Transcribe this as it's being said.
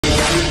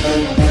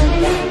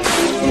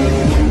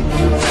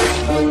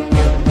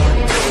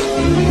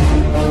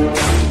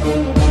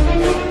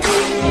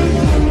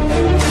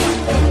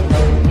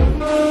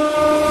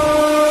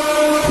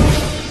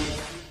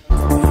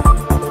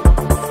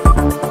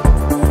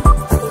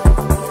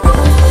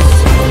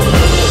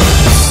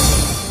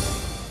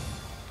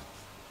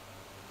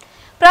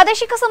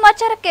ಪ್ರಾದೇಶಿಕ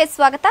ಸಮಾಚಾರಕ್ಕೆ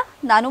ಸ್ವಾಗತ.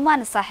 ನಾನು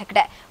ಮಾನಸ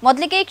ಹೆಗಡೆ.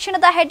 ಮೊದಲಿಗೆ ಈ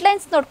ಕ್ಷಣದ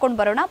ಹೆಡ್ಲೈನ್ಸ್ ನೋಡ್ಕೊಂಡು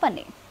ಬರೋಣ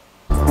ಬನ್ನಿ.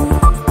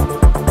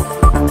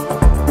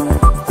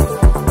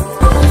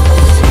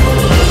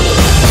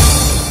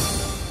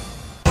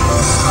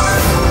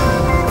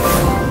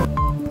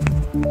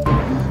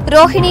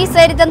 ರೋಹಿಣಿ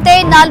ಸೇರಿದಂತೆ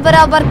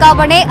 4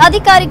 ವರ್ಗಾವಣೆ,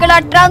 ಅಧಿಕಾರಿಗಳ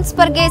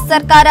ಟ್ರಾನ್ಸ್ಫರ್ಗೆ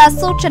ಸರ್ಕಾರ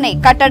ಸೂಚನೆ.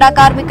 ಕಟ್ಟಡ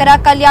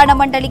ಕಾರ್ಮಿಕರ ಕಲ್ಯಾಣ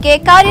ಮಂಡಳಿಗೆ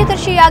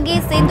ಕಾರ್ಯದರ್ಶಿಯಾಗಿ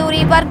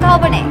ಸಿಂಧೂರಿ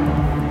ವರ್ಗಾವಣೆ.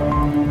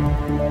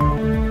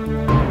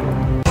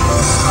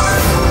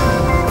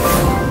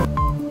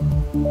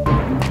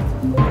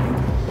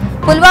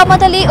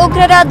 ಪುಲ್ವಾಮಾದಲ್ಲಿ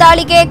ಉಗ್ರರ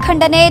ದಾಳಿಗೆ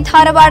ಖಂಡನೆ.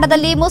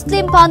 ಧಾರವಾಡದಲ್ಲಿ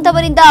ಮುಸ್ಲಿಂ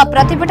ಬಾಂಧವರಿಂದ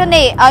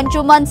ಪ್ರತಿಭಟನೆ.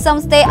 ಅಂಜುಮನ್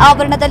ಸಂಸ್ಥೆ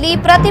ಆವರಣದಲ್ಲಿ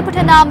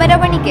ಪ್ರತಿಭಟನಾ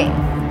ಮೆರವಣಿಗೆ.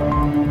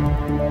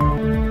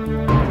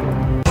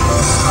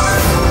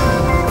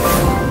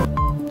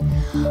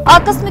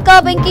 ಆಕಸ್ಮಿಕ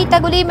ಬೆಂಕಿ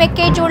ತಗುಲಿ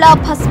ಮೆಕ್ಕೆಜೋಳ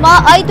ಭಸ್ಮ.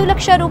 5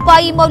 ಲಕ್ಷ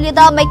ರೂಪಾಯಿ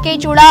ಮೌಲ್ಯದ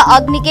ಮೆಕ್ಕೆಜೋಳ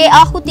ಅಗ್ನಿಗೆ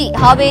ಆಹುತಿ.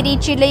 ಹಾವೇರಿ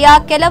ಜಿಲ್ಲೆಯ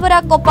ಕೆಲವರ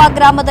ಕೊಪ್ಪ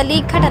ಗ್ರಾಮದಲ್ಲಿ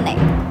ಘಟನೆ.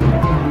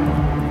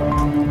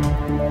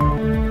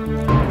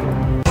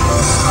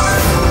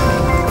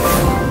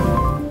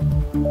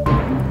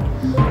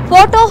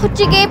 ಫೋಟೋ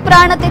ಹುಚ್ಚಿಗೆ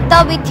ಪ್ರಾಣ ತೆತ್ತ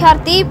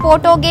ವಿದ್ಯಾರ್ಥಿ.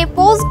 ಫೋಟೋಗೆ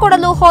ಪೋಸ್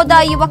ಕೊಡಲು ಹೋದ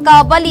ಯುವಕ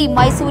ಬಲಿ.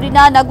 ಮೈಸೂರಿನ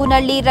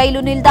ನಗುನಳ್ಳಿ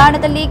ರೈಲು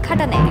ನಿಲ್ದಾಣದಲ್ಲಿ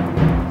ಘಟನೆ.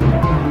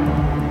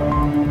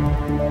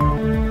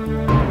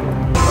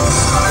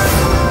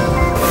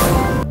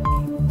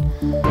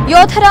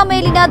 ಯೋಧರ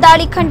ಮೇಲಿನ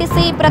ದಾಳಿ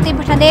ಖಂಡಿಸಿ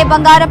ಪ್ರತಿಭಟನೆ.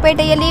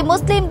 ಬಂಗಾರಪೇಟೆಯಲ್ಲಿ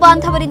ಮುಸ್ಲಿಂ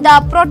ಬಾಂಧವರಿಂದ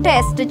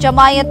ಪ್ರೊಟೆಸ್ಟ್.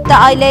 ಜಮಾಯತ್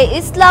ಅಲೆ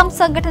ಇಸ್ಲಾಂ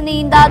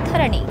ಸಂಘಟನೆಯಿಂದ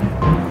ಧರಣಿ.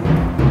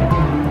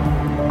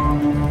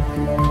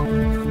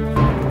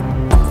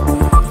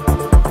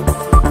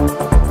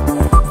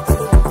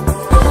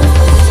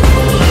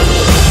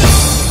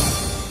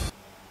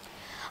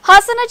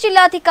 ಹಾಸನ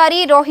ಜಿಲ್ಲಾಧಿಕಾರಿ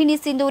ರೋಹಿಣಿ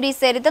ಸಿಂಧೂರಿ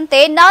ಸೇರಿದಂತೆ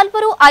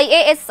 4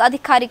 ಐಎಎಸ್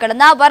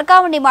ಅಧಿಕಾರಿಗಳನ್ನು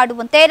ವರ್ಗಾವಣೆ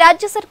ಮಾಡುವಂತೆ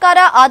ರಾಜ್ಯ ಸರ್ಕಾರ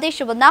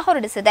ಆದೇಶವನ್ನ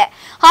ಹೊರಡಿಸಿದೆ.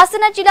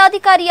 ಹಾಸನ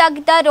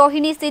ಜಿಲ್ಲಾಧಿಕಾರಿಯಾಗಿದ್ದ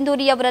ರೋಹಿಣಿ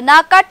ಸಿಂಧೂರಿ ಅವರನ್ನ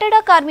ಕಟ್ಟಡ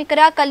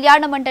ಕಾರ್ಮಿಕರ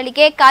ಕಲ್ಯಾಣ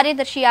ಮಂಡಳಿಗೆ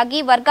ಕಾರ್ಯದರ್ಶಿಯಾಗಿ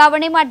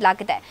ವರ್ಗಾವಣೆ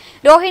ಮಾಡಲಾಗಿದೆ.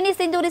 ರೋಹಿಣಿ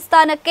ಸಿಂಧೂರಿ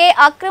ಸ್ಥಾನಕ್ಕೆ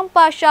ಅಕ್ರಮ್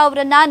ಪಾಷಾ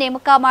ಅವರನ್ನ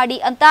ನೇಮಕ ಮಾಡಿ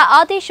ಅಂತ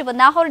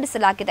ಆದೇಶವನ್ನ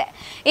ಹೊರಡಿಸಲಾಗಿದೆ.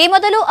 ಈ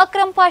ಮೊದಲು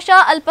ಅಕ್ರಮ್ ಪಾಷಾ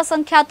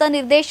ಅಲ್ಪಸಂಖ್ಯಾತ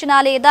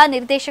ನಿರ್ದೇಶನಾಲಯದ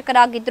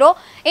ನಿರ್ದೇಶಕರಾಗಿದ್ರು.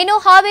 ಇನ್ನು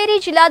ಹಾವೇರಿ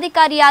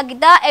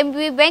ಜಿಲ್ಲಾಧಿಕಾರಿಯಾಗಿದ್ದ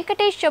ಎಂವಿ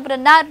ವೆಂಕಟೇಶ್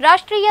ಅವರನ್ನ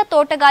ರಾಷ್ಟ್ರೀಯ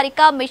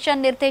ತೋಟಗಾರಿಕಾ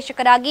ಮಿಷನ್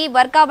ನಿರ್ದೇಶಕರಾಗಿ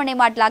ವರ್ಗಾವಣೆ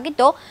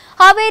ಮಾಡಲಾಗಿದ್ದು,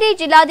 ಹಾವೇರಿ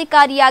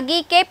ಜಿಲ್ಲಾಧಿಕಾರಿಯಾಗಿ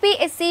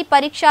ಕೆಪಿಎಸ್ಸಿ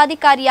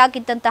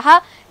ಪರೀಕ್ಷಾಧಿಕಾರಿಯಾಗಿದ್ದಂತಹ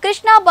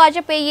ಕೃಷ್ಣ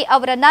ಬಾಜಪೇಯಿ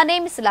ಅವರನ್ನ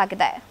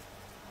ನೇಮಿಸಲಾಗಿದೆ.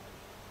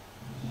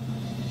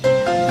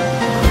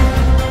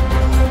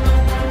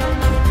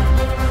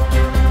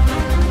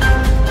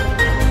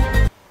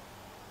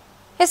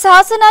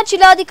 ಹಾಸನ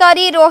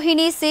ಜಿಲ್ಲಾಧಿಕಾರಿ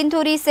ರೋಹಿಣಿ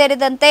ಸಿಂಧೂರಿ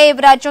ಸೇರಿದಂತೆ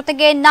ಇವರ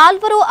ಜೊತೆಗೆ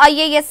 4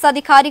 ಐಎಎಸ್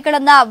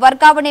ಅಧಿಕಾರಿಗಳನ್ನು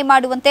ವರ್ಗಾವಣೆ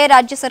ಮಾಡುವಂತೆ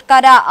ರಾಜ್ಯ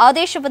ಸರ್ಕಾರ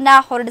ಆದೇಶವನ್ನ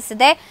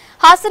ಹೊರಡಿಸಿದೆ.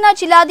 ಹಾಸನ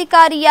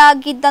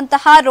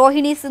ಜಿಲ್ಲಾಧಿಕಾರಿಯಾಗಿದ್ದಂತಹ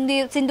ರೋಹಿಣಿ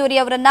ಸಿಂಧೂರಿ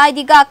ಅವರನ್ನ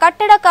ಇದೀಗ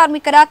ಕಟ್ಟಡ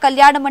ಕಾರ್ಮಿಕರ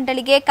ಕಲ್ಯಾಣ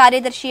ಮಂಡಳಿಗೆ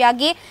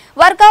ಕಾರ್ಯದರ್ಶಿಯಾಗಿ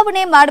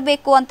ವರ್ಗಾವಣೆ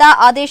ಮಾಡಬೇಕು ಅಂತ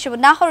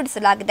ಆದೇಶವನ್ನ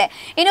ಹೊರಡಿಸಲಾಗಿದೆ.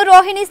 ಇನ್ನು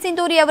ರೋಹಿಣಿ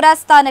ಸಿಂಧೂರಿ ಅವರ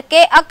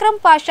ಸ್ಥಾನಕ್ಕೆ ಅಕ್ರಮ್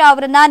ಪಾಷಾ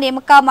ಅವರನ್ನ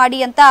ನೇಮಕ ಮಾಡಿ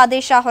ಅಂತ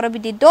ಆದೇಶ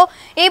ಹೊರಬಿದ್ದಿದ್ದು,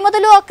 ಈ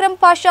ಮೊದಲು ಅಕ್ರಮ್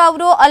ಪಾಷಾ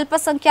ಅವರು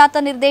ಅಲ್ಪಸಂಖ್ಯಾತ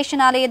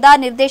ನಿರ್ದೇಶನಾಲಯದ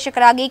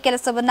ನಿರ್ದೇಶಕರಾಗಿ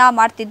ಕೆಲಸವನ್ನ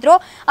ಮಾಡ್ತಿದ್ರು.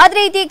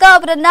 ಆದ್ರೆ ಇದೀಗ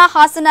ಅವರನ್ನ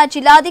ಹಾಸನ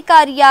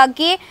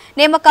ಜಿಲ್ಲಾಧಿಕಾರಿಯಾಗಿ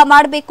ನೇಮಕ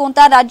ಮಾಡಬೇಕು ಅಂತ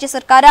ರಾಜ್ಯ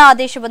ಸರ್ಕಾರ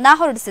ಆದೇಶವನ್ನ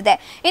ಹೊರಡಿಸಿದೆ.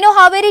 ಇನ್ನು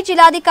ಹಾವೇರಿ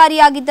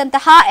ಜಿಲ್ಲಾಧಿಕಾರಿಯಾಗಿದ್ದಂತಹ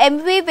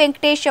ಎಂವಿ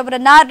ವೆಂಕಟೇಶ್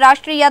ಅವರನ್ನ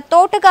ರಾಷ್ಟ್ರೀಯ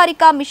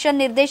ತೋಟಗಾರಿಕಾ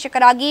ಮಿಷನ್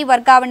ನಿರ್ದೇಶಕರಾಗಿ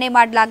ವರ್ಗಾವಣೆ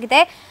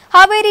ಮಾಡಲಾಗಿದೆ.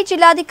 ಹಾವೇರಿ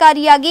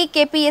ಜಿಲ್ಲಾಧಿಕಾರಿಯಾಗಿ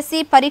ಕೆಪಿಎಸ್ಸಿ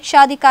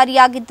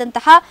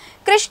ಪರೀಕ್ಷಾಧಿಕಾರಿಯಾಗಿದ್ದಂತಹ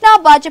ಕೃಷ್ಣ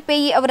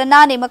ಬಾಜಪೇಯಿ ಅವರನ್ನ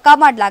ನೇಮಕ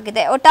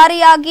ಮಾಡಲಾಗಿದೆ.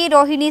 ಒಟ್ಟಾರೆಯಾಗಿ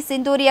ರೋಹಿಣಿ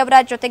ಸಿಂಧೂರಿ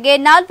ಅವರ ಜೊತೆಗೆ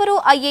 4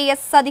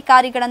 ಐಎಎಸ್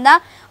ಅಧಿಕಾರಿಗಳನ್ನ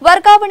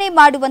ವರ್ಗಾವಣೆ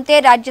ಮಾಡುವಂತೆ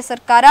ರಾಜ್ಯ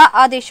ಸರ್ಕಾರ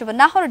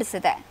ಆದೇಶವನ್ನ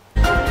ಹೊರಡಿಸಿದೆ.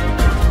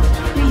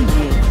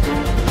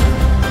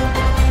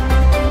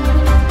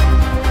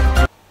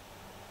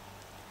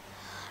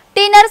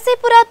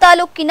 ನರಸೀಪುರ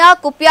ತಾಲೂಕಿನ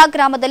ಕುಪ್ಯಾ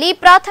ಗ್ರಾಮದಲ್ಲಿ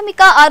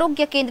ಪ್ರಾಥಮಿಕ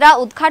ಆರೋಗ್ಯ ಕೇಂದ್ರ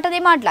ಉದ್ಘಾಟನೆ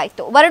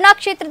ಮಾಡಲಾಯಿತು. ವರುಣಾ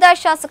ಕ್ಷೇತ್ರದ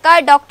ಶಾಸಕ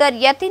ಡಾಕ್ಟರ್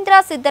ಯತೀಂದ್ರ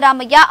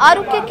ಸಿದ್ದರಾಮಯ್ಯ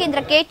ಆರೋಗ್ಯ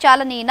ಕೇಂದ್ರಕ್ಕೆ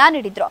ಚಾಲನೆಯನ್ನ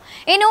ನೀಡಿದರು.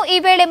 ಇನ್ನು ಈ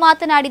ವೇಳೆ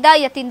ಮಾತನಾಡಿದ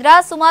ಯತೀಂದ್ರ,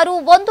 ಸುಮಾರು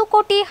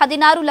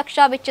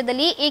 1,16,00,000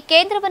 ವೆಚ್ಚದಲ್ಲಿ ಈ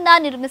ಕೇಂದ್ರವನ್ನ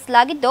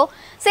ನಿರ್ಮಿಸಲಾಗಿದ್ದು,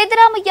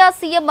 ಸಿದ್ದರಾಮಯ್ಯ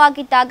ಸಿಎಂ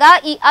ಆಗಿದ್ದಾಗ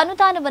ಈ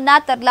ಅನುದಾನವನ್ನ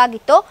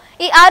ತರಲಾಗಿತ್ತು.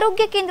 ಈ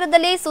ಆರೋಗ್ಯ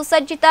ಕೇಂದ್ರದಲ್ಲಿ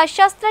ಸುಸಜ್ಜಿತ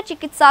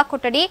ಶಸ್ತ್ರಚಿಕಿತ್ಸಾ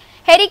ಕೊಠಡಿ,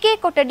 ಹೆರಿಗೆ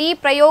ಕೊಠಡಿ,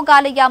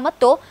 ಪ್ರಯೋಗಾಲಯ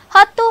ಮತ್ತು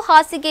 10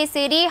 ಹಾಸಿಗೆ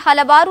ಸೇರಿ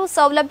ಹಲವಾರು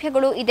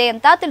ಸೌಲಭ್ಯಗಳು ಇದೆ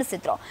ಅಂತ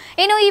ತಿಳಿಸಿದ್ರು.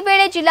 ಇನ್ನು ಈ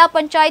ವೇಳೆ ಜಿಲ್ಲಾ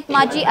ಪಂಚಾಯತ್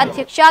ಮಾಜಿ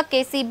ಅಧ್ಯಕ್ಷ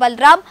ಕೆಸಿ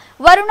ಬಲರಾಮ್,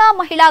 ವರುಣಾ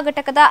ಮಹಿಳಾ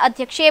ಘಟಕದ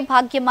ಅಧ್ಯಕ್ಷೆ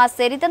ಭಾಗ್ಯಮ್ಮ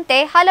ಸೇರಿದಂತೆ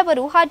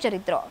ಹಲವರು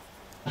ಹಾಜರಿದ್ದರು.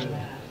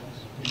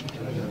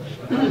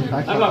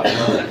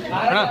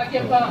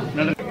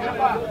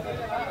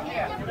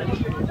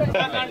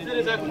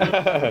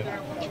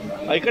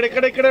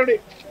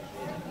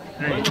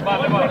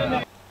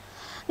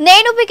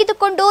 ನೇಣು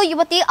ಬಿಗಿದುಕೊಂಡು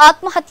ಯುವತಿ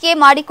ಆತ್ಮಹತ್ಯೆ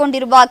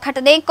ಮಾಡಿಕೊಂಡಿರುವ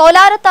ಘಟನೆ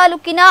ಕೋಲಾರ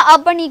ತಾಲೂಕಿನ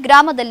ಅಬ್ಬಣಿ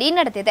ಗ್ರಾಮದಲ್ಲಿ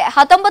ನಡೆದಿದೆ.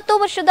 19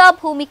 ವರ್ಷದ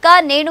ಭೂಮಿಕಾ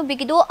ನೇಣು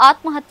ಬಿಗಿದು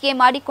ಆತ್ಮಹತ್ಯೆ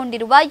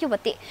ಮಾಡಿಕೊಂಡಿರುವ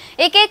ಯುವತಿ.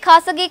 ಈಕೆ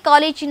ಖಾಸಗಿ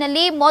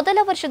ಕಾಲೇಜಿನಲ್ಲಿ ಮೊದಲ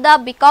ವರ್ಷದ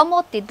ಬಿಕಾಂ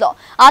ಓದ್ತಿದ್ಲು.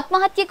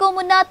 ಆತ್ಮಹತ್ಯೆಗೂ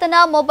ಮುನ್ನ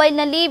ತನ್ನ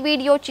ಮೊಬೈಲ್ನಲ್ಲಿ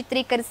ವಿಡಿಯೋ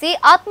ಚಿತ್ರೀಕರಿಸಿ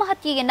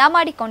ಆತ್ಮಹತ್ಯೆಯನ್ನ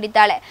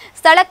ಮಾಡಿಕೊಂಡಿದ್ದಾಳೆ.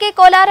 ಸ್ಥಳಕ್ಕೆ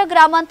ಕೋಲಾರ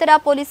ಗ್ರಾಮಾಂತರ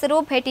ಪೊಲೀಸರು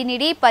ಭೇಟಿ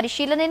ನೀಡಿ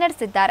ಪರಿಶೀಲನೆ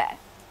ನಡೆಸಿದ್ದಾರೆ.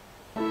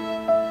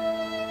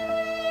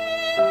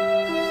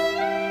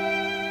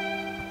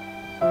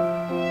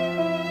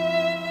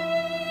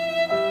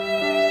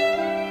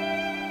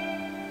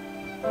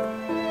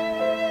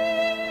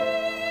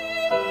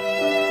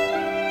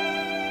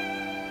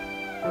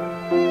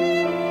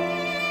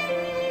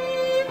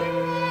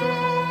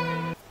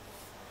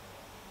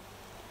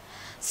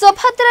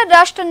 ಸುಭದ್ರ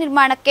ರಾಷ್ಟ್ರ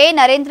ನಿರ್ಮಾಣಕ್ಕೆ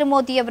ನರೇಂದ್ರ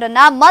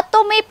ಮೋದಿಯವರನ್ನ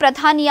ಮತ್ತೊಮ್ಮೆ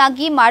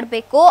ಪ್ರಧಾನಿಯಾಗಿ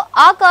ಮಾಡಬೇಕು,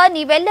 ಆಗ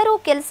ನೀವೆಲ್ಲರೂ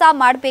ಕೆಲಸ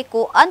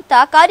ಮಾಡಬೇಕು ಅಂತ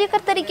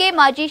ಕಾರ್ಯಕರ್ತರಿಗೆ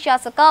ಮಾಜಿ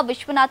ಶಾಸಕ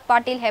ವಿಶ್ವನಾಥ್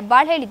ಪಾಟೀಲ್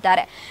ಹೆಬ್ಬಾಳ್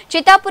ಹೇಳಿದ್ದಾರೆ.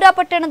 ಚಿತ್ತಾಪುರ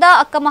ಪಟ್ಟಣದ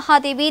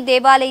ಅಕ್ಕಮಹಾದೇವಿ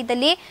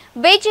ದೇವಾಲಯದಲ್ಲಿ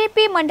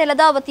ಬಿಜೆಪಿ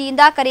ಮಂಡಲದ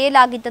ವತಿಯಿಂದ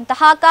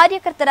ಕರೆಯಲಾಗಿದ್ದಂತಹ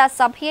ಕಾರ್ಯಕರ್ತರ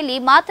ಸಭೆಯಲ್ಲಿ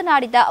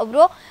ಮಾತನಾಡಿದ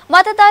ಅವರು,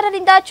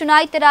 ಮತದಾರರಿಂದ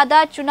ಚುನಾಯಿತರಾದ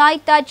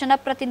ಚುನಾಯಿತ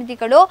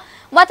ಜನಪ್ರತಿನಿಧಿಗಳು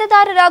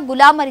ಮತದಾರರ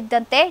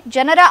ಗುಲಾಮರಿದ್ದಂತೆ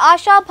ಜನರ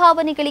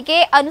ಆಶಾಭಾವನೆಗಳಿಗೆ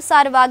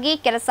ಅನುಸಾರವಾಗಿ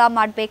ಕೆಲಸ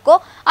ಮಾಡಬೇಕು.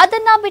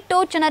 ಅದನ್ನ ಬಿಟ್ಟು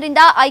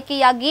ಜನರಿಂದ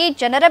ಆಯ್ಕೆಯಾಗಿ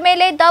ಜನರ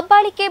ಮೇಲೆ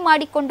ದಬ್ಬಾಳಿಕೆ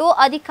ಮಾಡಿಕೊಂಡು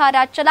ಅಧಿಕಾರ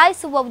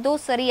ಚಲಾಯಿಸುವುದು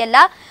ಸರಿಯಲ್ಲ.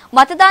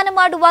 ಮತದಾನ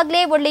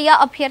ಮಾಡುವಾಗಲೇ ಒಳ್ಳೆಯ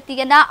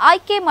ಅಭ್ಯರ್ಥಿಯನ್ನ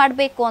ಆಯ್ಕೆ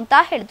ಮಾಡಬೇಕು ಅಂತ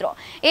ಹೇಳಿದ್ರು.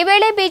 ಈ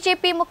ವೇಳೆ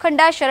ಬಿಜೆಪಿ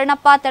ಮುಖಂಡ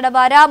ಶರಣಪ್ಪ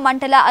ತಡವಾರ,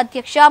 ಮಂಡಲ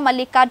ಅಧ್ಯಕ್ಷ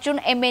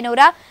ಮಲ್ಲಿಕಾರ್ಜುನ್ ಎಮ್ಮೆನೂರ,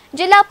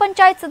 ಜಿಲ್ಲಾ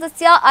ಪಂಚಾಯತ್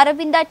ಸದಸ್ಯ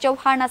ಅರವಿಂದ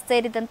ಚೌಹಾಣ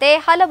ಸೇರಿದಂತೆ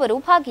ಹಲವರು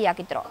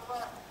ಭಾಗಿಯಾಗಿದ್ದರು.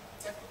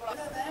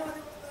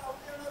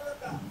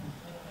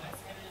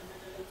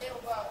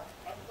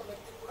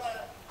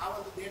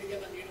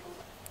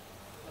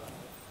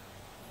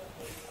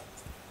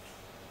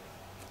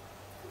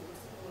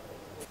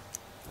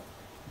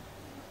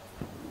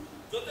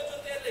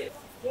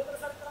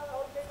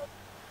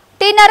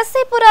 ಟಿ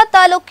ನರಸೀಪುರ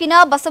ತಾಲೂಕಿನ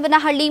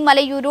ಬಸವನಹಳ್ಳಿ,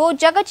 ಮಲೆಯೂರು,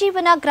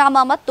 ಜಗಜೀವನ ಗ್ರಾಮ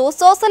ಮತ್ತು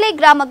ಸೋಸಲೆ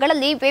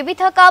ಗ್ರಾಮಗಳಲ್ಲಿ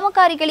ವಿವಿಧ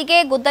ಕಾಮಗಾರಿಗಳಿಗೆ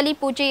ಗುದ್ದಲಿ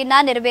ಪೂಜೆಯನ್ನ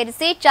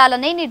ನೆರವೇರಿಸಿ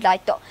ಚಾಲನೆ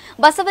ನೀಡಲಾಯಿತು.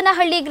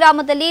 ಬಸವನಹಳ್ಳಿ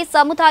ಗ್ರಾಮದಲ್ಲಿ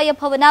ಸಮುದಾಯ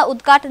ಭವನ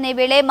ಉದ್ಘಾಟನೆ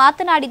ವೇಳೆ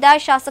ಮಾತನಾಡಿದ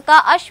ಶಾಸಕ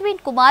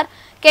ಅಶ್ವಿನ್ ಕುಮಾರ್,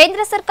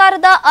 ಕೇಂದ್ರ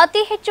ಸರ್ಕಾರದ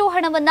ಅತಿ ಹೆಚ್ಚು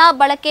ಹಣವನ್ನ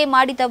ಬಳಕೆ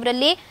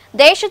ಮಾಡಿದವರಲ್ಲಿ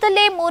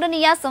ದೇಶದಲ್ಲೇ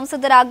 3ನೆಯ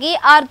ಸಂಸದರಾಗಿ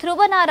ಆರ್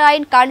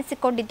ಧ್ರುವನಾರಾಯಣ್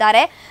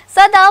ಕಾಣಿಸಿಕೊಂಡಿದ್ದಾರೆ.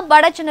 ಸದಾ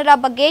ಬಡ ಜನರ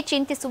ಬಗ್ಗೆ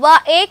ಚಿಂತಿಸುವ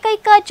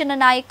ಏಕೈಕ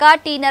ಜನನಾಯಕ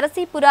ಟಿ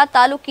ನರಸೀಪುರ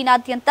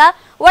ತಾಲೂಕಿನಾದ್ಯಂತ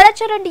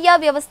ಒಳಚರಂಡಿಯ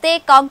ವ್ಯವಸ್ಥೆ,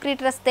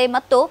 ಕಾಂಕ್ರೀಟ್ ರಸ್ತೆ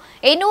ಮತ್ತು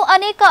ಇನ್ನೂ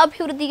ಅನೇಕ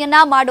ಅಭಿವೃದ್ಧಿಯನ್ನ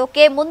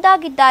ಮಾಡೋಕೆ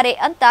ಮುಂದಾಗಿದ್ದಾರೆ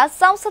ಅಂತ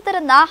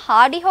ಸಂಸದರನ್ನ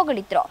ಹಾಡಿ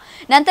ಹೊಗಳಿದ್ರು.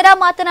 ನಂತರ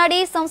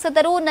ಮಾತನಾಡಿ,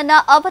 ಸಂಸದರು ನನ್ನ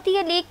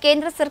ಅವಧಿಯಲ್ಲಿ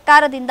ಕೇಂದ್ರ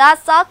ಸರ್ಕಾರದಿಂದ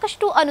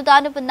ಸಾಕಷ್ಟು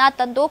ಅನುದಾನವನ್ನ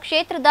ತಂದು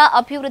ಕ್ಷೇತ್ರದ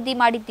ಅಭಿವೃದ್ಧಿ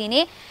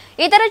ಮಾಡಿದ್ದೀನಿ.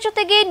 ಇದರ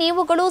ಜೊತೆಗೆ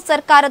ನೀವುಗಳು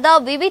ಸರ್ಕಾರದ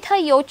ವಿವಿಧ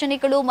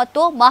ಯೋಜನೆಗಳು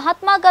ಮತ್ತು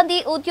ಮಹಾತ್ಮ ಗಾಂಧಿ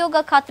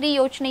ಉದ್ಯೋಗ ಖಾತ್ರಿ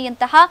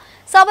ಯೋಜನೆಯಂತಹ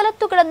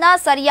ಸವಲತ್ತುಗಳನ್ನು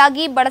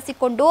ಸರಿಯಾಗಿ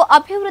ಬಳಸಿಕೊಂಡು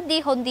ಅಭಿವೃದ್ಧಿ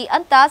ಹೊಂದಿ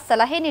ಅಂತ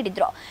ಸಲಹೆ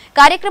ನೀಡಿದ್ರು.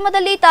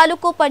 ಕಾರ್ಯಕ್ರಮದಲ್ಲಿ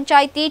ತಾಲೂಕು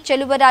ಪಂಚಾಯಿತಿ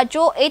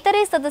ಚೆಲುವರಾಜು,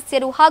 ಇತರೆ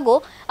ಸದಸ್ಯರು ಹಾಗೂ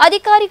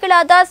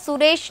ಅಧಿಕಾರಿಗಳಾದ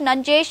ಸುರೇಶ್,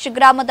 ನಂಜೇಶ್,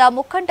 ಗ್ರಾಮದ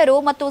ಮುಖಂಡರು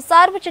ಮತ್ತು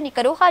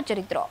ಸಾರ್ವಜನಿಕರು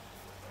ಹಾಜರಿದ್ದರು.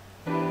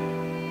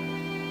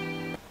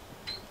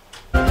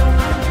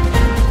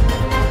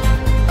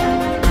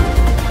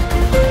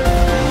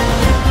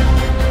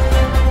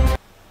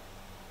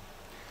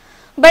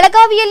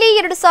 ಬೆಳಗಾವಿಯಲ್ಲಿ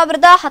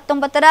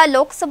 2019ರ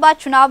ಲೋಕಸಭಾ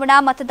ಚುನಾವಣಾ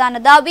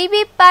ಮತದಾನದ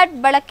ವಿವಿಪ್ಯಾಟ್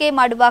ಬಳಕೆ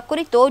ಮಾಡುವ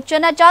ಕುರಿತು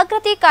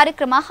ಜನಜಾಗೃತಿ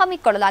ಕಾರ್ಯಕ್ರಮ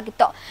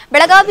ಹಮ್ಮಿಕೊಳ್ಳಲಾಗಿತ್ತು.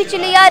 ಬೆಳಗಾವಿ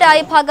ಜಿಲ್ಲೆಯ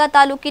ರಾಯಭಾಗ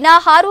ತಾಲೂಕಿನ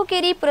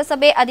ಹಾರೋಗೇರಿ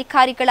ಪುರಸಭೆ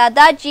ಅಧಿಕಾರಿಗಳಾದ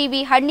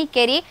ಜಿವಿ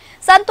ಹಣ್ಣಿಕೇರಿ,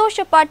 ಸಂತೋಷ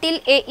ಪಾಟೀಲ್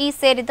ಎಇ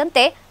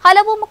ಸೇರಿದಂತೆ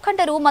ಹಲವು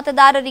ಮುಖಂಡರು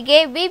ಮತದಾರರಿಗೆ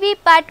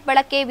ವಿವಿಪ್ಯಾಟ್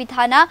ಬಳಕೆ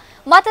ವಿಧಾನ,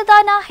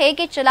 ಮತದಾನ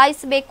ಹೇಗೆ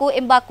ಚಲಾಯಿಸಬೇಕು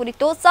ಎಂಬ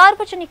ಕುರಿತು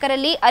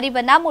ಸಾರ್ವಜನಿಕರಲ್ಲಿ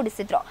ಅರಿವನ್ನ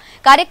ಮೂಡಿಸಿದ್ರು.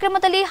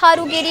 ಕಾರ್ಯಕ್ರಮದಲ್ಲಿ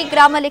ಹಾರೋಗೇರಿ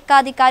ಗ್ರಾಮ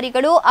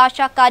ಲೆಕ್ಕಾಧಿಕಾರಿಗಳು,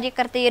 ಆಶಾ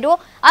ಕಾರ್ಯಕರ್ತೆಯರು,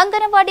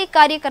 ಅಂಗನವಾಡಿ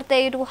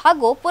ಕಾರ್ಯಕರ್ತೆಯರು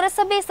ಹಾಗೂ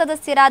ಪುರಸಭೆ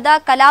ಸದಸ್ಯರಾದ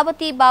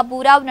ಕಲಾವತಿ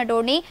ಬಾಬುರಾವ್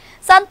ನಡೋಣಿ,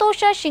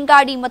 ಸಂತೋಷ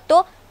ಶಿಂಗಾಡಿ ಮತ್ತು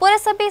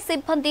ಪುರಸಭೆ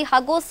ಸಿಬ್ಬಂದಿ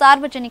ಹಾಗೂ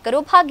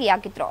ಸಾರ್ವಜನಿಕರು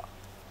ಭಾಗಿಯಾಗಿದ್ದರು.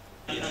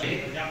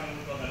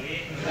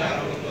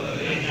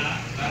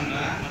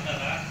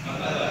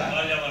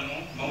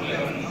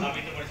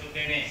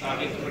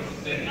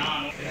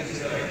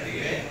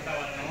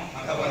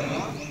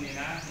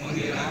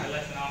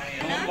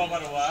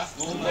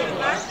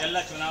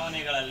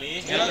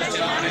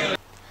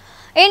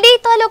 ಇಂಡಿ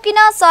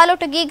ತಾಲೂಕಿನ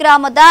ಸಾಲೋಟಗಿ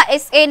ಗ್ರಾಮದ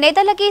ಎಸ್ಎ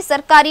ನೆದಲಗಿ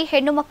ಸರ್ಕಾರಿ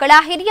ಹೆಣ್ಣು ಮಕ್ಕಳ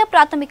ಹಿರಿಯ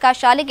ಪ್ರಾಥಮಿಕ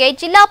ಶಾಲೆಗೆ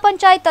ಜಿಲ್ಲಾ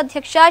ಪಂಚಾಯತ್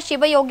ಅಧ್ಯಕ್ಷ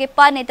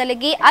ಶಿವಯೋಗಿಪ್ಪ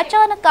ನೆದಲಗಿ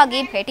ಅಚಾನಕ್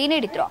ಆಗಿ ಭೇಟಿ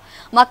ನೀಡಿದ್ರು.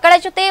 ಮಕ್ಕಳ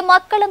ಜೊತೆ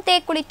ಮಕ್ಕಳಂತೆ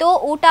ಕುಳಿತು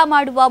ಊಟ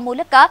ಮಾಡುವ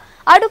ಮೂಲಕ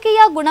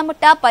ಅಡುಗೆಯ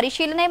ಗುಣಮಟ್ಟ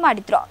ಪರಿಶೀಲನೆ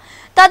ಮಾಡಿದ್ರು.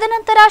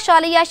 ತದನಂತರ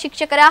ಶಾಲೆಯ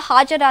ಶಿಕ್ಷಕರ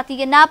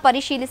ಹಾಜರಾತಿಯನ್ನ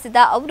ಪರಿಶೀಲಿಸಿದ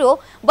ಅವರು,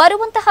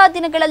 ಬರುವಂತಹ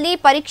ದಿನಗಳಲ್ಲಿ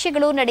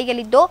ಪರೀಕ್ಷೆಗಳು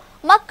ನಡೆಯಲಿದ್ದು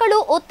ಮಕ್ಕಳು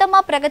ಉತ್ತಮ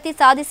ಪ್ರಗತಿ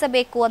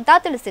ಸಾಧಿಸಬೇಕು ಅಂತ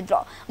ತಿಳಿಸಿದ್ರು.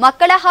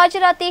 ಮಕ್ಕಳ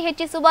ಹಾಜರಾತಿ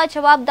ಹೆಚ್ಚಿಸುವ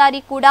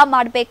ಜವಾಬ್ದಾರಿ ಕೂಡ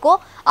ಮಾಡಬೇಕು.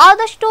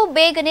 ಆದಷ್ಟು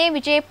ಬೇಗನೆ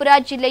ವಿಜಯಪುರ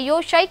ಜಿಲ್ಲೆಯು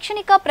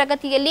ಶೈಕ್ಷಣಿಕ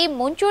ಪ್ರಗತಿಯಲ್ಲಿ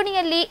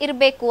ಮುಂಚೂಣಿಯಲ್ಲಿ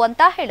ಇರಬೇಕು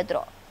ಅಂತ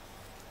ಹೇಳಿದ್ರು.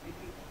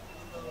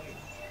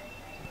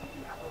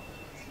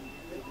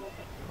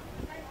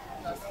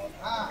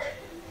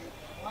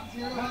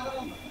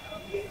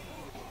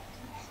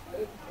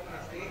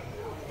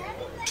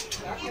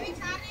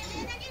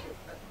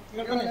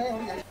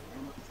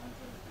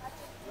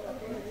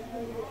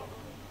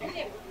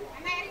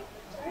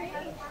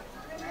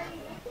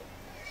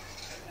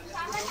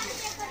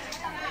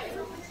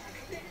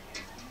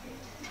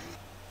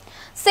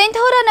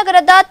 ಸಿಂಧೂರ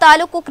ನಗರದ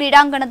ತಾಲೂಕು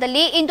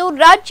ಕ್ರೀಡಾಂಗಣದಲ್ಲಿ ಇಂದು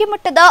ರಾಜ್ಯ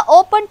ಮಟ್ಟದ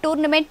ಓಪನ್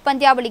ಟೂರ್ನಮೆಂಟ್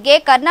ಪಂದ್ಯಾವಳಿಗೆ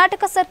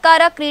ಕರ್ನಾಟಕ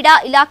ಸರ್ಕಾರ ಕ್ರೀಡಾ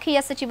ಇಲಾಖೆಯ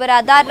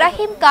ಸಚಿವರಾದ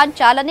ರಹೀಂ ಖಾನ್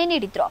ಚಾಲನೆ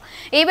ನೀಡಿದರು.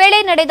 ಈ ವೇಳೆ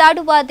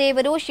ನಡೆದಾಡುವ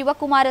ದೇವರು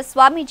ಶಿವಕುಮಾರ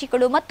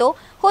ಸ್ವಾಮೀಜಿಗಳು ಮತ್ತು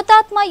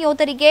ಹುತಾತ್ಮ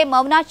ಯೋಧರಿಗೆ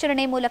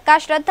ಮೌನಾಚರಣೆ ಮೂಲಕ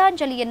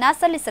ಶ್ರದ್ಧಾಂಜಲಿಯನ್ನ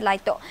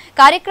ಸಲ್ಲಿಸಲಾಯಿತು.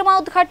 ಕಾರ್ಯಕ್ರಮ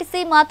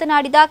ಉದ್ಘಾಟಿಸಿ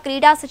ಮಾತನಾಡಿದ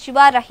ಕ್ರೀಡಾ ಸಚಿವ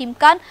ರಹೀಂ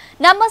ಖಾನ್,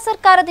 ನಮ್ಮ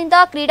ಸರ್ಕಾರದಿಂದ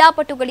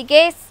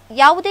ಕ್ರೀಡಾಪಟುಗಳಿಗೆ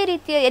ಯಾವುದೇ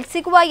ರೀತಿಯ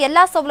ಸಿಗುವ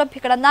ಎಲ್ಲಾ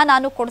ಸೌಲಭ್ಯಗಳನ್ನು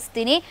ನಾನು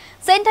ಕೊಡಿಸ್ತೀನಿ.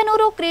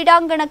 ಸಿಂಧನೂರು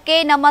ಕ್ರೀಡಾಂಗಣಕ್ಕೆ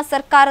ನಮ್ಮ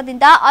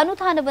ಸರ್ಕಾರದಿಂದ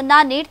ಅನುದಾನವನ್ನ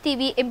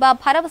ನೀಡ್ತೀವಿ ಎಂಬ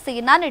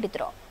ಭರವಸೆಯನ್ನ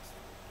ನೀಡಿದರು.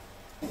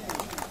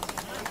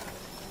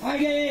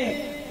 ಹಾಗೆಯೇ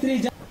ಶ್ರೀ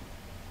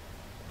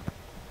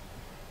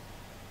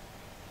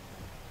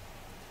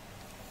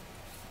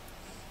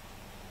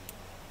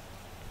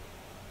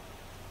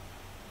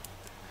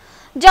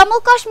ಜಮ್ಮು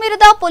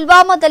ಕಾಶ್ಮೀರದ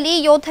ಪುಲ್ವಾಮಾದಲ್ಲಿ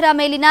ಯೋಧರ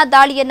ಮೇಲಿನ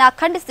ದಾಳಿಯನ್ನ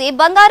ಖಂಡಿಸಿ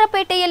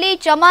ಬಂಗಾರಪೇಟೆಯಲ್ಲಿ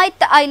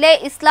ಜಮಾಯಿತ್ ಐಲೆ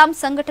ಇಸ್ಲಾಂ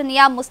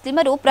ಸಂಘಟನೆಯ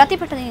ಮುಸ್ಲಿಮರು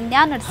ಪ್ರತಿಭಟನೆಯನ್ನ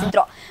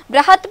ನಡೆಸಿದರು.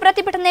 ಬೃಹತ್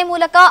ಪ್ರತಿಭಟನೆ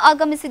ಮೂಲಕ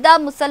ಆಗಮಿಸಿದ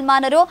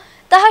ಮುಸಲ್ಮಾನರು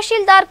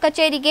ತಹಶೀಲ್ದಾರ್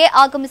ಕಚೇರಿಗೆ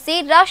ಆಗಮಿಸಿ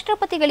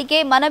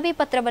ರಾಷ್ಟ್ರಪತಿಗಳಿಗೆ ಮನವಿ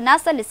ಪತ್ರವನ್ನ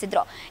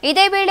ಸಲ್ಲಿಸಿದರು.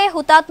 ಇದೇ ವೇಳೆ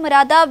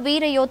ಹುತಾತ್ಮರಾದ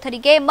ವೀರ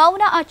ಯೋಧರಿಗೆ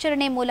ಮೌನ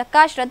ಆಚರಣೆ ಮೂಲಕ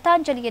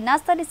ಶ್ರದ್ಧಾಂಜಲಿಯನ್ನ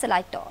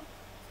ಸಲ್ಲಿಸಲಾಯಿತು.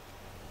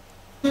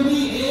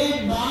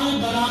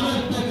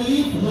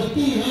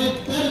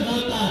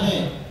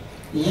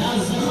 या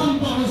जख्म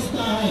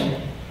पहुंचता है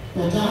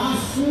तो जहां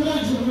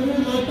सूरज मुंह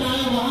लेता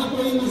है वहां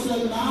कोई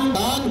मुसलमान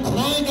कान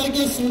खोल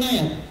करके सुने,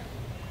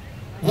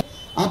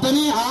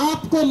 अपने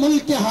आप को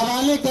मुल्क के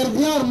हवाले कर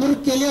दिया और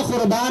मुल्क के लिए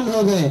कुर्बान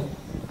हो गए।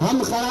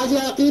 हम खराज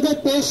अकीदत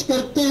पेश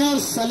करते हैं और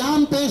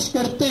सलाम पेश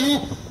करते हैं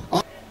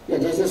और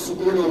जैसे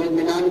सुकून और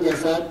इत्मीनान के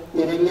साथ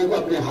तिरंगे को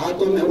अपने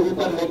हाथों में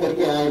ऊपर लेकर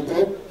के आए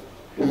थे,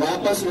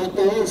 वापस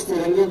होते हुए इस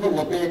तिरंगे को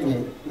लपेट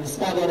लें,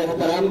 इसका और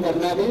एहतराम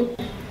करना भी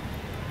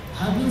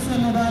हदीस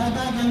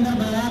मुबारका के अंदर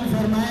बयान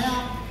फरमाया,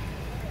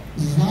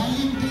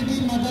 जालिम की भी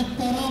मदद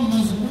करो,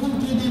 मजलूम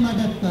की भी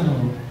मदद करो।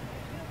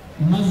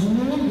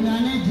 मजलूम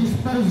यानी जिस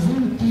पर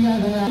जुल्म किया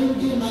गया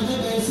उनकी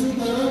मदद ऐसी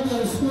करो कि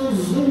उसको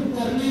जुल्म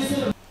करने से।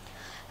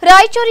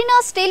 ರಾಯಚೂರಿನ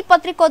ಸ್ಟೀಲ್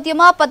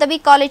ಪತ್ರಿಕೋದ್ಯಮ ಪದವಿ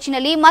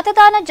ಕಾಲೇಜಿನಲ್ಲಿ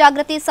ಮತದಾನ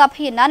ಜಾಗೃತಿ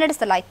ಸಭೆಯನ್ನ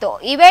ನಡೆಸಲಾಯಿತು.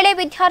 ಈ ವೇಳೆ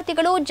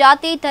ವಿದ್ಯಾರ್ಥಿಗಳು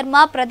ಜಾತಿ, ಧರ್ಮ,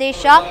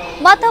 ಪ್ರದೇಶ,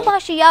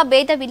 ಮತಭಾಷೆಯ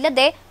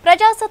ಭೇದವಿಲ್ಲದೆ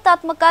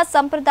ಪ್ರಜಾಸತ್ತಾತ್ಮಕ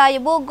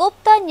ಸಂಪ್ರದಾಯವು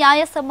ಗುಪ್ತ,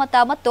 ನ್ಯಾಯಸಮ್ಮತ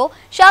ಮತ್ತು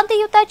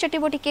ಶಾಂತಿಯುತ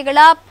ಚಟುವಟಿಕೆಗಳ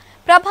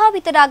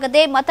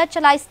ಪ್ರಭಾವಿತರಾಗದೆ ಮತ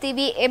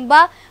ಚಲಾಯಿಸುತ್ತೀವಿ ಎಂಬ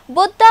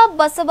ಬುದ್ಧ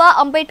ಬಸವ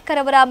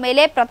ಅಂಬೇಡ್ಕರ್ ಅವರ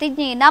ಮೇಲೆ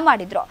ಪ್ರತಿಜ್ಞೆಯನ್ನ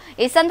ಮಾಡಿದ್ರು.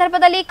 ಈ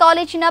ಸಂದರ್ಭದಲ್ಲಿ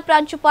ಕಾಲೇಜಿನ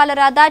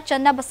ಪ್ರಾಂಶುಪಾಲರಾದ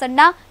ಚನ್ನಬಸಣ್ಣ,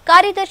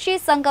 ಕಾರ್ಯದರ್ಶಿ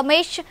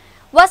ಸಂಗಮೇಶ್,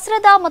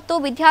 ವಸ್ರದ ಮತ್ತು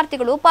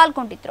ವಿದ್ಯಾರ್ಥಿಗಳು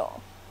ಪಾಲ್ಗೊಂಡಿದ್ರು.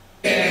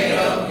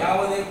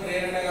 ಯಾವುದೇ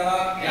ಪ್ರೇರಣೆಗಳ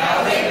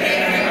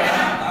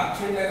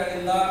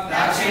ದಾಕ್ಷಿಣ್ಯಗಳಿಂದ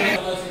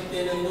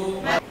ಬಳಸುತ್ತೇನೆಂದು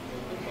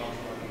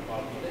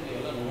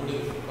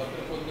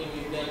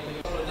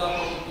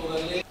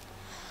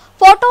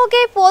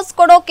ಫೋಟೋಗೆ ಪೋಸ್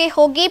ಕೊಡೋಕೆ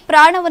ಹೋಗಿ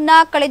ಪ್ರಾಣವನ್ನ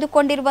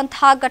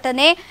ಕಳೆದುಕೊಂಡಿರುವಂತಹ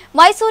ಘಟನೆ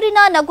ಮೈಸೂರಿನ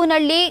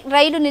ನಗುನಳ್ಳಿ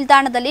ರೈಲು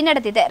ನಿಲ್ದಾಣದಲ್ಲಿ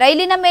ನಡೆದಿದೆ.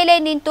 ರೈಲಿನ ಮೇಲೆ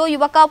ನಿಂತು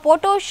ಯುವಕ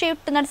ಫೋಟೋ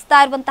ಶೂಟ್ ನಡೆಸ್ತಾ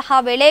ಇರುವಂತಹ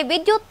ವೇಳೆ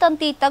ವಿದ್ಯುತ್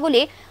ತಂತಿ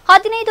ತಗುಲಿ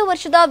 15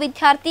 ವರ್ಷದ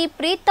ವಿದ್ಯಾರ್ಥಿ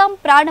ಪ್ರೀತಂ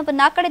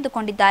ಪ್ರಾಣವನ್ನ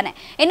ಕಳೆದುಕೊಂಡಿದ್ದಾನೆ.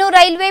 ಇನ್ನು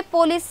ರೈಲ್ವೆ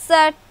ಪೊಲೀಸ್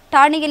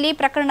ಠಾಣೆಯಲ್ಲಿ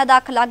ಪ್ರಕರಣ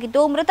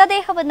ದಾಖಲಾಗಿದ್ದು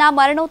ಮೃತದೇಹವನ್ನ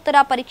ಮರಣೋತ್ತರ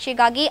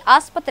ಪರೀಕ್ಷೆಗಾಗಿ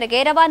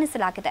ಆಸ್ಪತ್ರೆಗೆ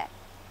ರವಾನಿಸಲಾಗಿದೆ.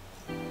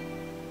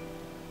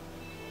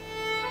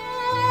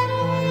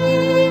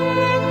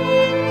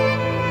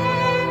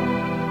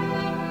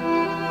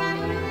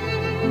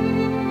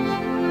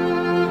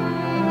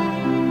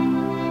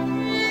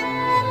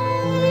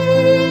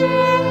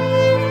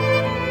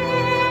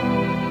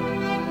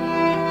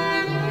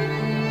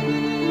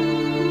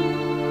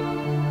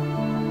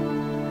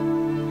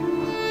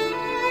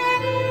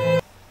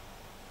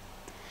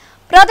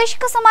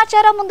 ಪ್ರಾದೇಶಿಕ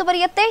ಸಮಾಚಾರ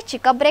ಮುಂದುವರಿಯುತ್ತೆ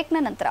ಚಿಕ್ಕ ಬ್ರೇಕ್ನ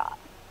ನಂತರ.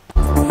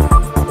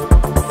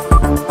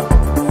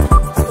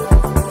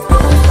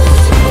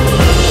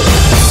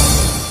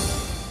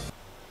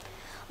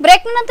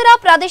 ಬ್ರೇಕ್ನ ನಂತರ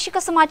ಪ್ರಾದೇಶಿಕ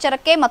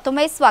ಸಮಾಚಾರಕ್ಕೆ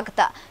ಮತ್ತೊಮ್ಮೆ ಸ್ವಾಗತ.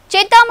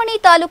 ಚಿಂತಾಮಣಿ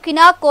ತಾಲೂಕಿನ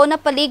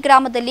ಕೋನಪಲ್ಲಿ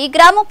ಗ್ರಾಮದಲ್ಲಿ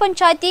ಗ್ರಾಮ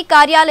ಪಂಚಾಯಿತಿ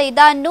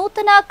ಕಾರ್ಯಾಲಯದ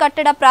ನೂತನ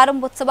ಕಟ್ಟಡ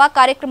ಪ್ರಾರಂಭೋತ್ಸವ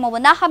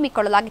ಕಾರ್ಯಕ್ರಮವನ್ನು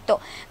ಹಮ್ಮಿಕೊಳ್ಳಲಾಗಿತ್ತು.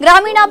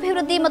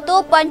 ಗ್ರಾಮೀಣಾಭಿವೃದ್ಧಿ ಮತ್ತು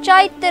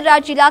ಪಂಚಾಯತ್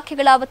ರಾಜ್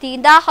ಇಲಾಖೆಗಳ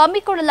ವತಿಯಿಂದ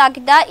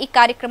ಹಮ್ಮಿಕೊಳ್ಳಲಾಗಿದ್ದ ಈ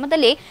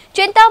ಕಾರ್ಯಕ್ರಮದಲ್ಲಿ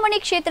ಚಿಂತಾಮಣಿ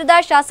ಕ್ಷೇತ್ರದ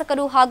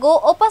ಶಾಸಕರು ಹಾಗೂ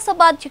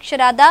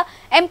ಉಪಸಭಾಧ್ಯಕ್ಷರಾದ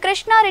ಎಂ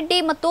ಕೃಷ್ಣಾರೆಡ್ಡಿ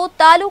ಮತ್ತು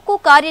ತಾಲೂಕು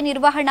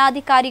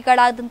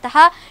ಕಾರ್ಯನಿರ್ವಹಣಾಧಿಕಾರಿಗಳಾದಂತಹ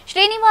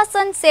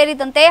ಶ್ರೀನಿವಾಸನ್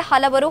ಸೇರಿದಂತೆ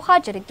ಹಲವರು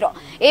ಹಾಜರಿದ್ದರು.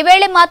 ಈ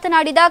ವೇಳೆ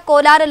ಮಾತನಾಡಿದ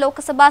ಕೋಲಾರ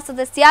ಲೋಕಸಭಾ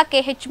ಸದಸ್ಯ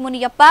ಕೆಎಚ್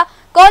ಮುನಿಯಪ್ಪ,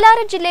 ಕೋಲಾರ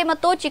ಜಿಲ್ಲೆ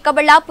ಮತ್ತು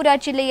ಚಿಕ್ಕಬಳ್ಳಾಪುರ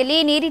ಜಿಲ್ಲೆಯಲ್ಲಿ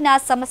ನೀರಿನ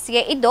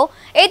ಸಮಸ್ಯೆ ಇದ್ದು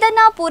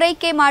ಇದನ್ನ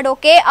ಪೂರೈಕೆ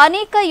ಮಾಡೋಕೆ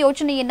ಅನೇಕ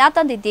ಯೋಜನೆಯನ್ನ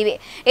ತಂದಿದ್ದೀವಿ.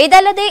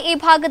 ಇದಲ್ಲದೆ ಈ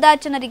ಭಾಗದ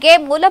ಜನರಿಗೆ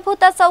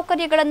ಮೂಲಭೂತ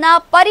ಸೌಕರ್ಯಗಳನ್ನ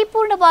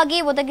ಪರಿಪೂರ್ಣವಾಗಿ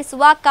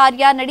ಒದಗಿಸುವ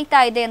ಕಾರ್ಯ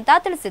ನಡೀತಾ ಇದೆ ಅಂತ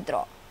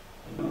ತಿಳಿಸಿದ್ರು.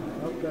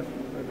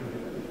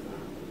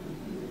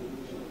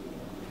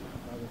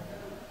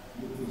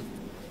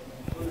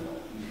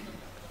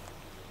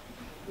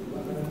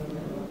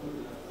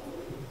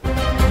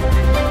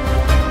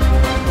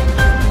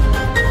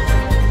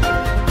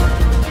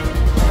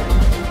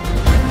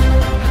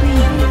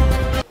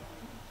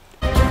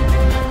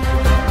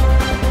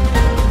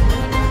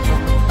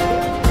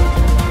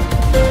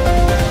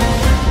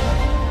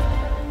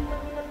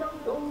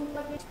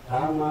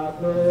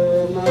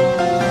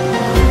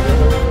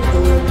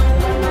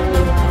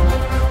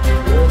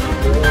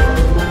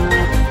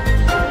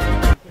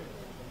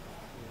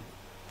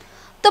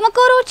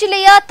 ತುಮಕೂರು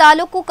ಜಿಲ್ಲೆಯ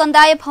ತಾಲೂಕು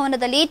ಕಂದಾಯ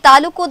ಭವನದಲ್ಲಿ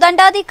ತಾಲೂಕು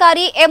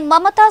ದಂಡಾಧಿಕಾರಿ ಎಂ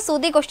ಮಮತಾ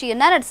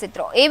ಸುದ್ದಿಗೋಷ್ಠಿಯನ್ನ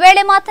ನಡೆಸಿದ್ರು. ಈ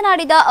ವೇಳೆ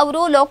ಮಾತನಾಡಿದ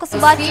ಅವರು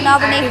ಲೋಕಸಭಾ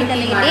ಚುನಾವಣೆ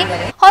ಹಿನ್ನೆಲೆಯಲ್ಲಿ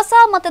ಹೊಸ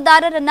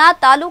ಮತದಾರರನ್ನ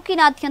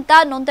ತಾಲೂಕಿನಾದ್ಯಂತ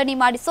ನೋಂದಣಿ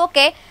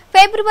ಮಾಡಿಸೋಕೆ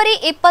ಫೆಬ್ರವರಿ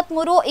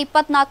 23,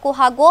 24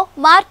 ಹಾಗೂ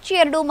ಮಾರ್ಚ್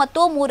 2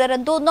 ಮತ್ತು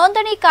 3ರಂದು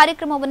ನೋಂದಣಿ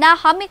ಕಾರ್ಯಕ್ರಮವನ್ನು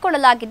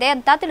ಹಮ್ಮಿಕೊಳ್ಳಲಾಗಿದೆ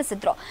ಅಂತ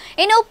ತಿಳಿಸಿದ್ರು.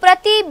 ಇನ್ನು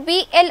ಪ್ರತಿ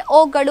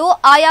ಬಿಎಲ್ಒಗಳು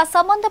ಆಯಾ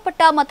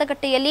ಸಂಬಂಧಪಟ್ಟ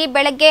ಮತಗಟ್ಟೆಯಲ್ಲಿ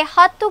ಬೆಳಗ್ಗೆ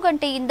 10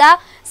 ಗಂಟೆಯಿಂದ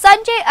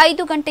ಸಂಜೆ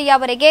 5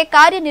 ಗಂಟೆಯವರೆಗೆ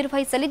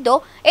ಕಾರ್ಯನಿರ್ವಹಿಸಲಿದ್ದು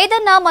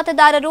ಇದನ್ನ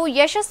ಮತದಾರರು ಮತದಾರರು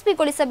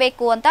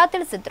ಯಶಸ್ವಿಗೊಳಿಸಬೇಕು ಅಂತ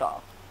ತಿಳಿಸಿದ್ರು.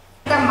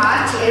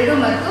 ಮಾರ್ಚ್ 2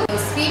 ಮತ್ತು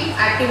ಸ್ವೀಪ್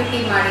ಆಕ್ಟಿವಿಟಿ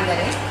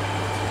ಮಾಡಿದ್ದಾರೆ.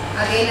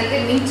 ಅದೇನಂದ್ರೆ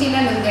ಮಿಂಚಿನ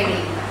ನೋಂದಣಿ.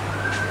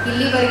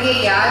 ಇಲ್ಲಿವರೆಗೆ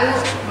ಯಾರು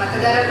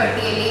ಮತದಾರ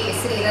ಪಟ್ಟಿಯಲ್ಲಿ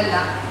ಹೆಸರು ಇರಲ್ಲ,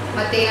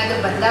 ಮತ್ತೆ ಏನಾದರೂ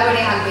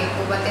ಬದಲಾವಣೆ ಆಗಬೇಕು,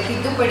 ಮತ್ತೆ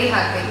ತಿದ್ದುಪಡಿ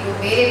ಆಗಬೇಕು,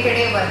 ಬೇರೆ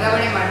ಕಡೆ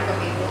ವರ್ಗಾವಣೆ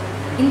ಮಾಡ್ಕೋಬೇಕು,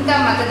 ಇಂಥ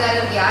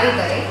ಮತದಾರರು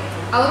ಯಾರಿದ್ದಾರೆ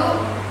ಅವರು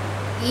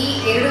ಈ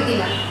 4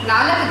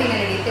 ದಿನ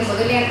ನಡೆಯುತ್ತೆ.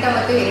 ಮೊದಲನೇ ಹಂತ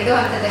ಮತ್ತು 2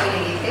 ಹಂತದಲ್ಲಿ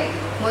ನಡೆಯುತ್ತೆ.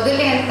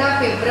 ಮೊದಲನೇ ಹಂತ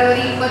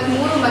ಫೆಬ್ರವರಿ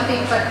 23 ಮತ್ತು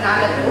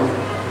 24,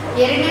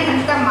 ಎರಡನೇ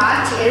ಹಂತ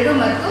ಮಾರ್ಚ್ 2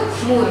 ಮತ್ತು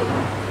 3.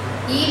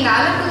 ಈ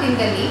 4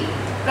 ದಿನದಲ್ಲಿ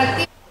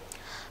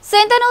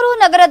ಸಿಂಧನೂರು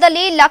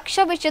ನಗರದಲ್ಲಿ ಲಕ್ಷ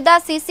ವೆಚ್ಚದ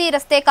ಸಿಸಿ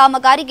ರಸ್ತೆ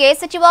ಕಾಮಗಾರಿಗೆ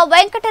ಸಚಿವ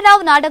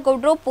ವೆಂಕಟರಾವ್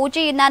ನಾಡಗೌಡರು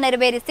ಪೂಜೆಯನ್ನ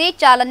ನೆರವೇರಿಸಿ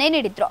ಚಾಲನೆ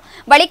ನೀಡಿದ್ರು.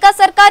 ಬಳಿಕ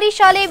ಸರ್ಕಾರಿ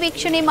ಶಾಲೆ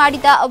ವೀಕ್ಷಣೆ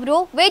ಮಾಡಿದ ಅವರು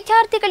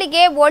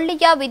ವಿದ್ಯಾರ್ಥಿಗಳಿಗೆ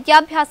ಒಳ್ಳೆಯ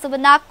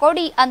ವಿದ್ಯಾಭ್ಯಾಸವನ್ನ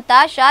ಕೊಡಿ ಅಂತ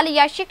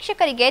ಶಾಲೆಯ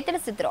ಶಿಕ್ಷಕರಿಗೆ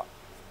ತಿಳಿಸಿದ್ರು.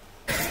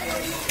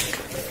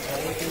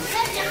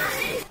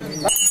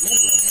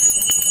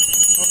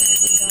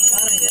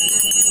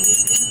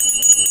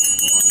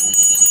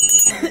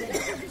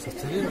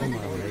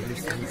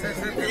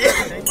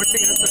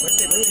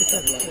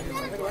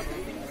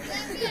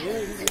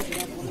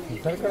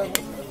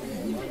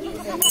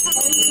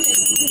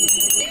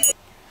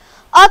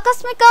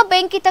 ಆಕಸ್ಮಿಕ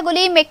ಬೆಂಕಿ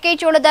ತಗುಲಿ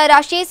ಮೆಕ್ಕೆಜೋಳದ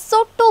ರಾಶಿ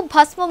ಸುಟ್ಟು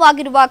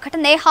ಭಸ್ಮವಾಗಿರುವ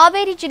ಘಟನೆ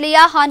ಹಾವೇರಿ ಜಿಲ್ಲೆಯ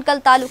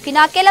ಹಾನಗಲ್ ತಾಲೂಕಿನ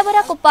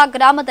ಕೆಲವರಕೊಪ್ಪ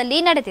ಗ್ರಾಮದಲ್ಲಿ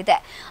ನಡೆದಿದೆ.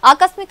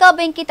 ಆಕಸ್ಮಿಕ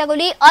ಬೆಂಕಿ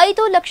ತಗುಲಿ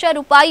 5 ಲಕ್ಷ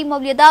ರೂಪಾಯಿ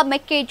ಮೌಲ್ಯದ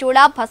ಮೆಕ್ಕೆಜೋಳ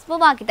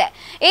ಭಸ್ಮವಾಗಿದೆ.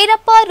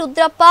 ಈರಪ್ಪ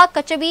ರುದ್ರಪ್ಪ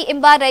ಕಚವಿ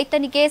ಎಂಬ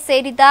ರೈತನಿಗೆ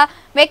ಸೇರಿದ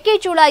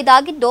ಮೆಕ್ಕೆಜೋಳ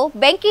ಇದಾಗಿದ್ದು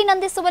ಬೆಂಕಿ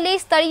ನಂದಿಸುವಲ್ಲಿ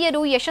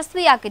ಸ್ಥಳೀಯರು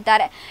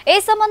ಯಶಸ್ವಿಯಾಗಿದ್ದಾರೆ. ಈ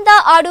ಸಂಬಂಧ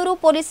ಆಡೂರು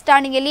ಪೊಲೀಸ್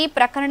ಠಾಣೆಯಲ್ಲಿ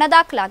ಪ್ರಕರಣ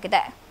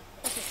ದಾಖಲಾಗಿದೆ.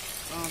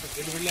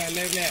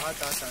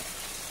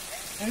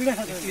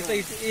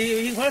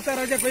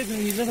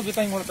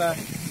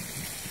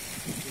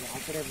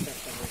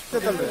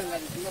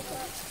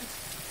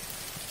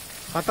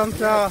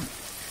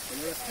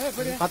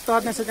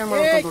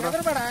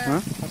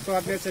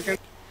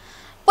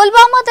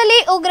 ಪುಲ್ವಾಮಾದಲ್ಲಿ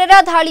ಉಗ್ರರ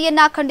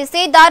ದಾಳಿಯನ್ನ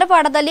ಖಂಡಿಸಿ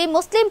ಧಾರವಾಡದಲ್ಲಿ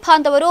ಮುಸ್ಲಿಂ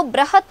ಬಾಂಧವರು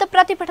ಬೃಹತ್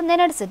ಪ್ರತಿಭಟನೆ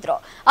ನಡೆಸಿದ್ರು.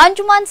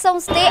 ಅಂಜುಮನ್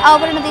ಸಂಸ್ಥೆ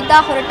ಆವರಣದಿಂದ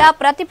ಹೊರಟ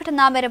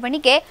ಪ್ರತಿಭಟನಾ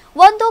ಮೆರವಣಿಗೆ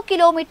 1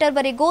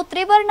 ಕಿಲೋಮೀಟರ್ವರೆಗೂ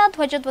ತ್ರಿವರ್ಣ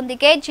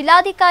ಧ್ವಜದೊಂದಿಗೆ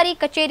ಜಿಲ್ಲಾಧಿಕಾರಿ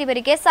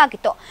ಕಚೇರಿವರೆಗೆ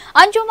ಸಾಗಿತು.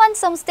 ಅಂಜುಮನ್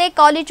ಸಂಸ್ಥೆ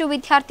ಕಾಲೇಜು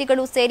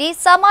ವಿದ್ಯಾರ್ಥಿಗಳು ಸೇರಿ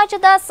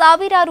ಸಮಾಜದ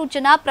ಸಾವಿರಾರು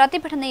ಜನ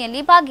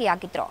ಪ್ರತಿಭಟನೆಯಲ್ಲಿ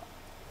ಭಾಗಿಯಾಗಿದ್ರು.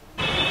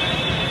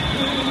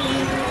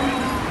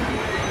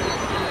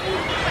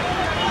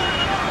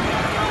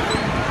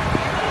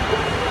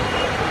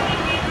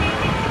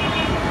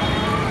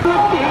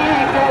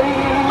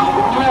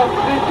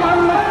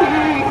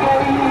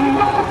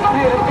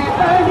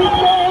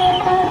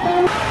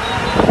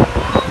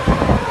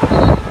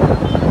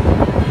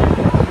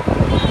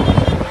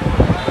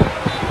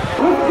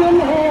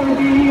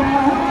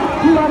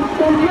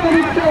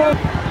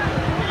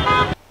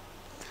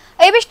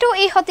 ಇವಿಷ್ಟು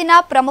ಈ ಹೊತ್ತಿನ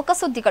ಪ್ರಮುಖ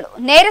ಸುದ್ದಿಗಳು.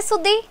 ನೇರ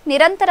ಸುದ್ದಿ,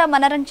 ನಿರಂತರ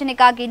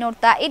ಮನರಂಜನೆಗಾಗಿ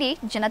ನೋಡ್ತಾ ಇರಿ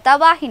ಜನತಾ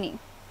ವಾಹಿನಿ.